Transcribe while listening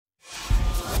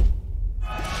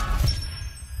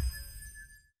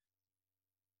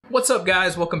What's up,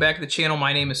 guys? Welcome back to the channel.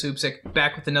 My name is Hoopsick,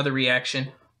 back with another reaction.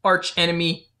 Arch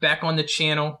Enemy back on the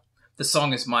channel. The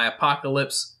song is My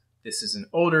Apocalypse. This is an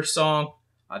older song.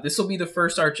 This will be the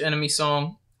first Arch Enemy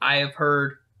song I have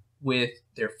heard with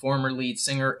their former lead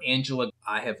singer, Angela.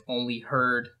 I have only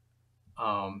heard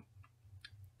The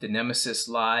Nemesis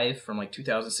Live from like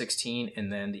 2016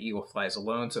 and then The Eagle Flies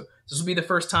Alone. So this will be the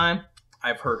first time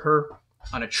I've heard her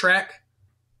on a track.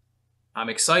 I'm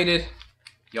excited.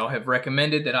 Y'all have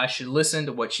recommended that I should listen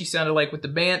to what she sounded like with the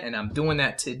band, and I'm doing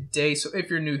that today. So if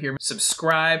you're new here,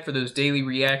 subscribe for those daily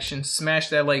reactions. Smash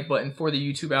that like button for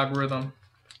the YouTube algorithm.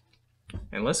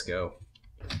 And let's go.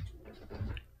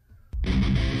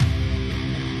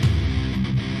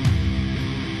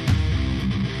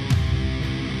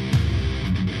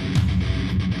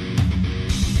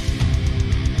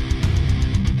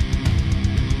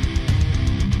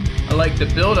 I like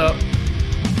the build-up.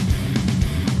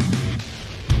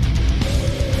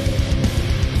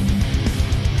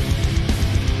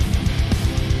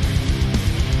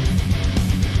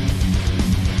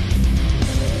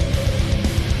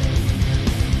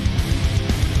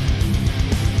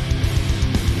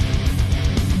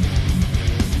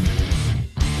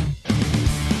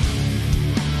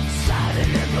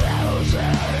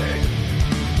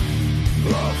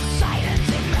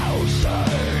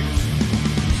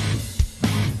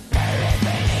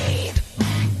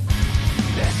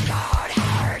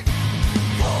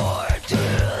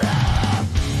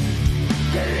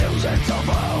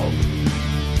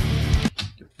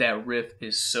 That riff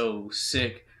is so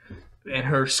sick, and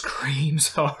her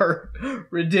screams are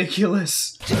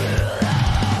ridiculous.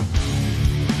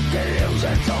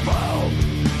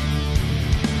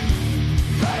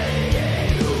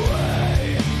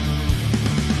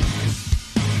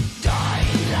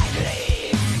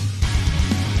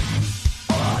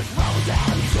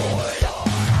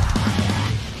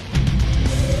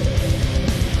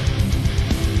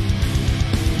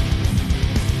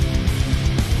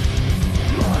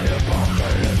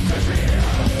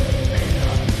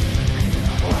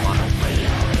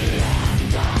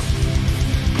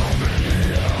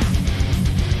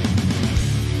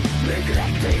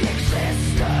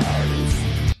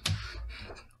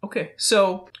 Okay,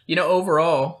 so, you know,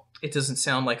 overall, it doesn't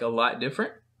sound like a lot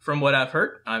different from what I've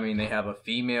heard. I mean, they have a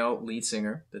female lead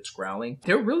singer that's growling.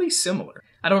 They're really similar.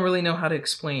 I don't really know how to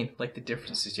explain, like, the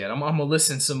differences yet. I'm gonna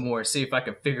listen some more, see if I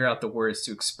can figure out the words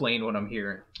to explain what I'm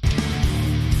hearing.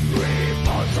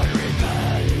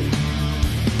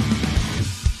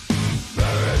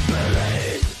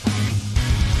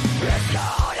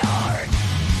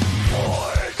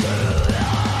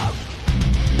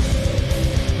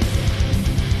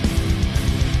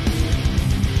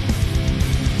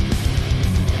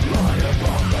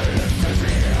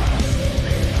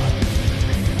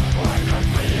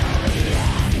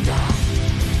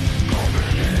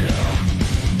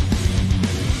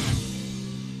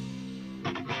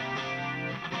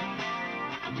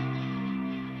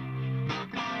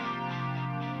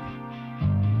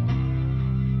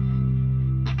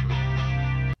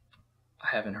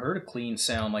 I haven't heard a clean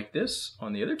sound like this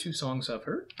on the other two songs I've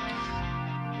heard.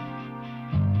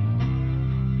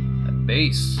 That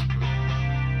bass.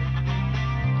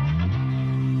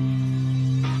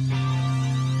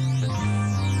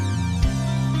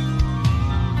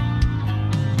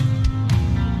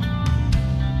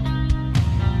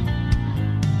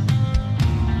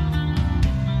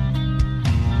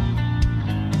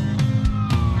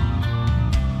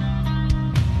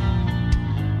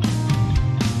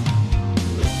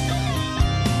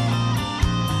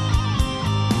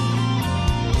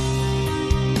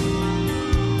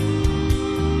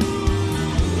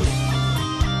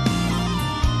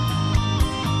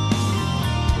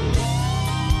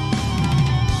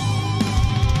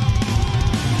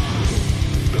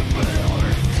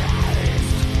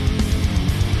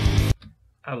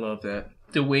 I love that.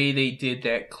 The way they did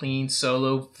that clean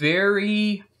solo,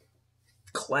 very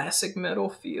classic metal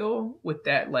feel with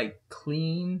that like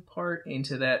clean part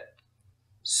into that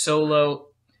solo,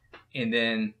 and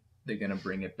then they're gonna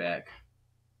bring it back.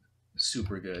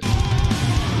 Super good.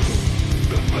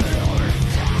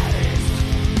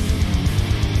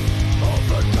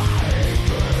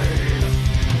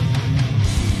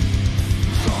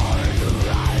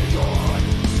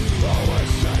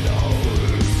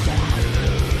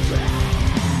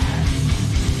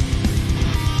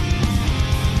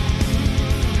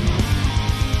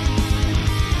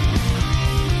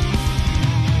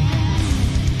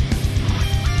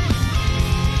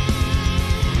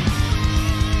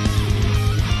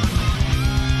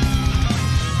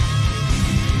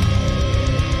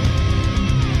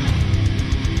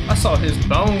 saw his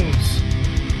bones.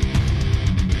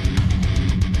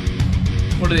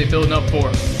 What are they building up for?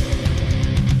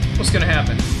 What's gonna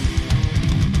happen?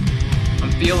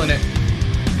 I'm feeling it.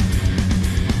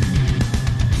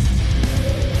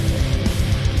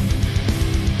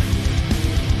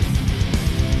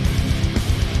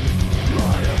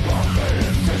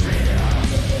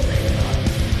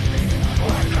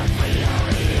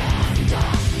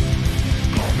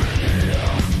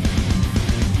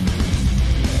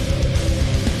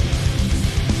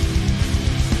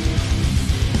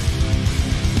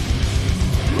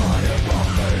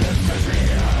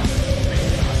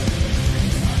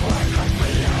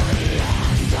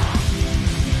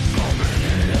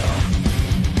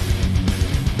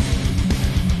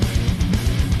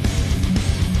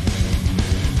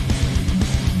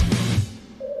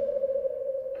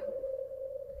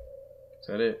 Is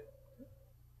that it?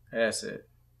 That's it.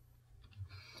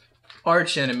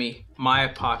 Arch Enemy, My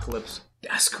Apocalypse.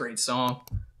 That's a great song.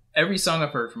 Every song I've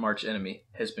heard from Arch Enemy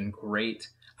has been great.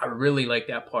 I really like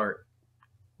that part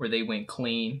where they went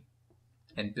clean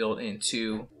and built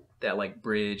into that like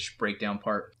bridge breakdown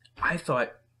part. I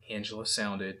thought Angela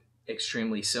sounded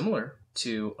extremely similar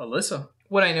to Alyssa.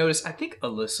 What I noticed, I think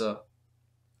Alyssa,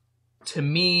 to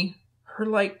me, her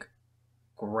like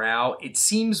growl, it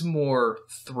seems more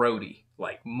throaty,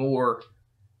 like more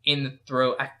in the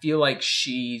throat. I feel like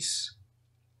she's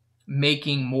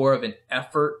making more of an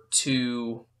effort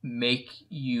to make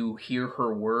you hear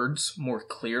her words more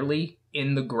clearly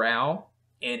in the growl,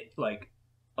 and like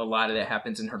a lot of that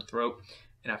happens in her throat.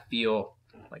 And I feel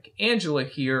like Angela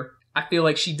here, I feel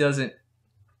like she doesn't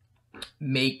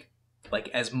make like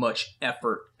as much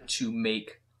effort to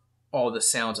make all the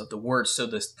sounds of the words, so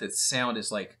the sound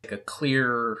is like a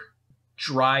clearer,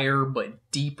 drier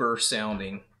but deeper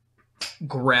sounding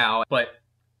growl. But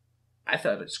I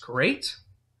thought it's great.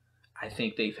 I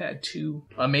think they've had two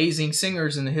amazing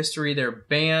singers in the history of their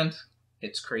band.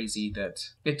 It's crazy that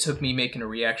it took me making a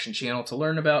reaction channel to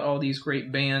learn about all these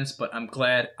great bands, but I'm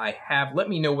glad I have. Let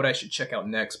me know what I should check out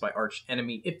next by Arch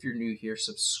Enemy. If you're new here,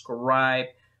 subscribe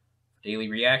for daily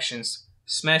reactions.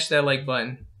 Smash that like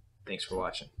button. Thanks for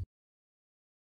watching.